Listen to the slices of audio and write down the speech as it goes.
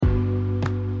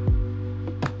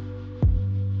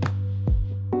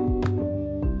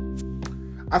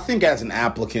I think as an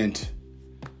applicant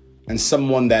and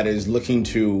someone that is looking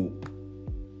to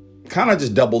kind of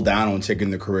just double down on taking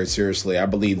their career seriously, I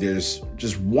believe there's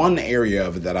just one area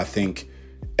of it that I think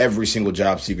every single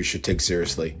job seeker should take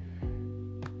seriously,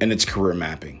 and it's career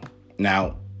mapping.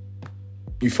 Now,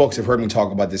 you folks have heard me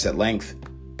talk about this at length,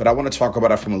 but I want to talk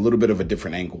about it from a little bit of a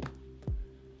different angle.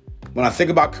 When I think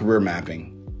about career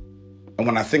mapping, and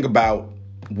when I think about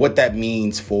what that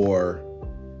means for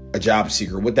a job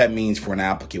seeker, what that means for an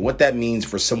applicant, what that means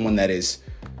for someone that is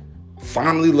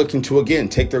finally looking to, again,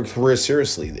 take their career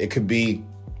seriously. It could be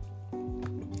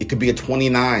a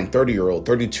 29, 30-year-old,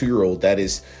 32-year-old that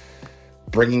is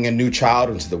bringing a new child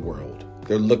into the world.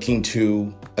 They're looking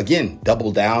to, again,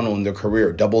 double down on their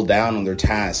career, double down on their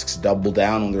tasks, double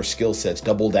down on their skill sets,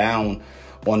 double down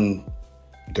on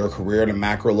their career at a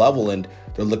macro level, and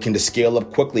they're looking to scale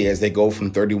up quickly as they go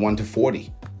from 31 to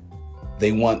 40.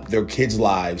 They want their kids'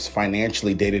 lives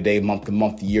financially, day to day, month to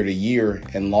month, year to year,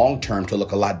 and long term to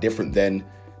look a lot different than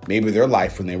maybe their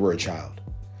life when they were a child.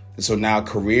 And so now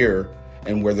career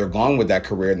and where they're going with that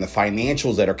career and the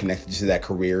financials that are connected to that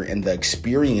career and the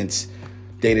experience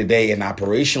day to day and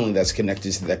operationally that's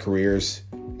connected to that career is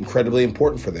incredibly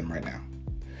important for them right now.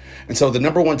 And so the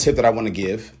number one tip that I want to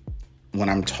give when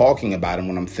I'm talking about and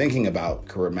when I'm thinking about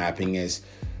career mapping is,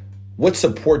 what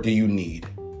support do you need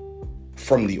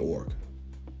from the org?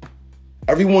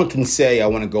 Everyone can say, I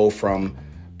want to go from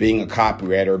being a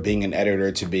copywriter, being an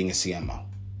editor, to being a CMO,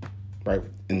 right?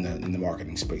 In the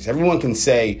marketing space. Everyone can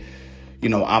say,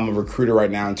 I'm a recruiter right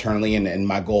now internally, and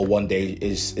my goal one day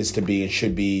is to be and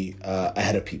should be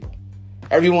ahead of people.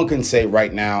 Everyone can say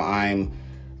right now I'm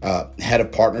head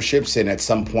of partnerships, and at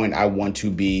some point I want to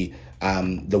be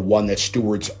the one that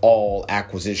stewards all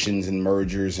acquisitions and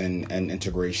mergers and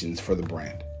integrations for the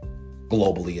brand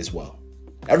globally as well.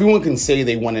 Everyone can say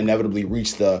they want to inevitably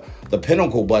reach the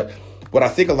pinnacle, but what I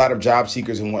think a lot of job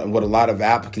seekers and what a lot of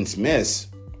applicants miss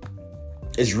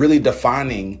is really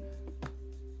defining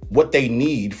what they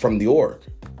need from the org.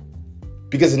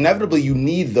 Because inevitably you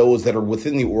need those that are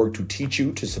within the org to teach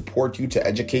you, to support you, to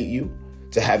educate you,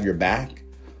 to have your back,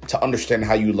 to understand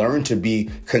how you learn, to be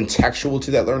contextual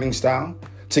to that learning style,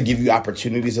 to give you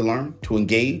opportunities to learn, to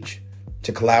engage,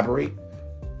 to collaborate.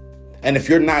 And if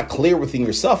you're not clear within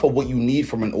yourself of what you need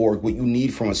from an org, what you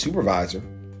need from a supervisor,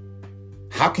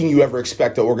 how can you ever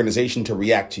expect the organization to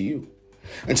react to you?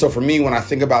 And so for me, when I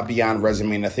think about Beyond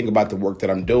Resume and I think about the work that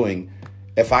I'm doing,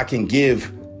 if I can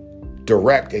give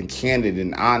direct and candid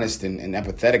and honest and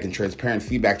empathetic and transparent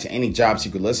feedback to any job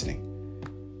seeker listening,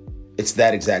 it's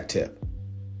that exact tip.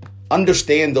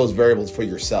 Understand those variables for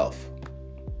yourself.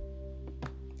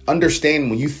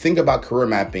 Understand when you think about career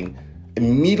mapping,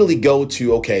 immediately go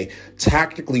to, okay,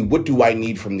 tactically, what do I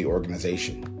need from the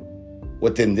organization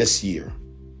within this year,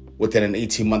 within an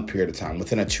 18-month period of time,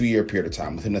 within a 2-year period of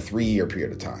time, within a 3-year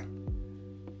period of time?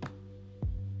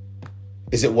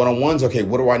 Is it one-on-ones? Okay,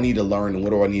 what do I need to learn and what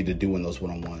do I need to do in those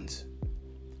one-on-ones?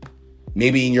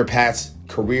 Maybe in your past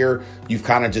career, you've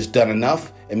kind of just done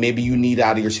enough, and maybe you need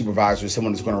out of your supervisor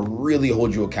someone that's going to really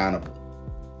hold you accountable,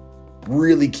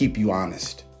 really keep you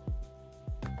honest,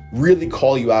 really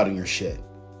call you out on your shit.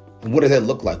 And what does that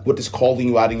look like? What does calling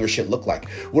you out on your shit look like?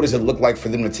 What does it look like for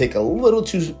them to take a little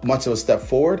too much of a step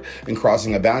forward in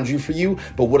crossing a boundary for you?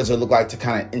 But what does it look like to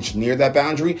kind of engineer that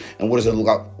boundary? And what does it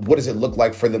look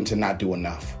like for them to not do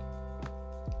enough?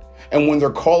 And when they're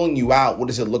calling you out, what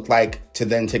does it look like to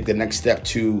then take the next step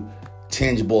to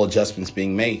tangible adjustments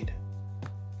being made?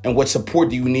 And what support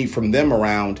do you need from them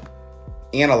around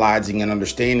analyzing and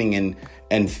understanding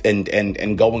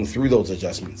and going through those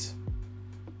adjustments?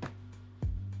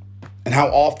 And how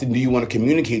often do you want to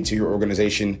communicate to your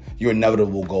organization your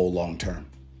inevitable goal long term?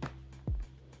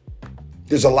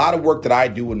 There's a lot of work that I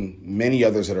do and many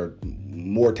others that are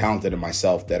more talented than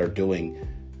myself that are doing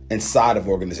inside of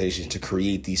organizations to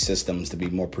create these systems to be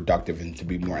more productive and to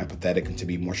be more empathetic and to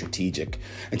be more strategic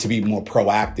and to be more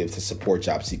proactive to support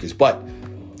job seekers. But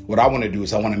what I want to do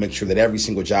is I want to make sure that every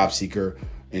single job seeker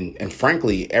and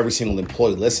frankly, every single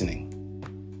employee listening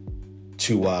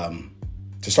to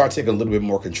start taking a little bit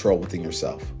more control within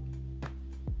yourself.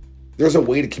 There's a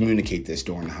way to communicate this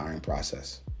during the hiring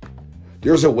process.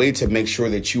 There's a way to make sure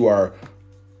that you are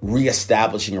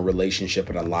reestablishing a relationship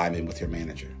and alignment with your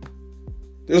manager.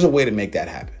 There's a way to make that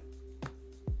happen.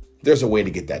 There's a way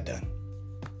to get that done.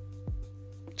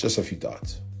 Just a few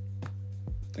thoughts.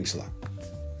 Thanks a lot.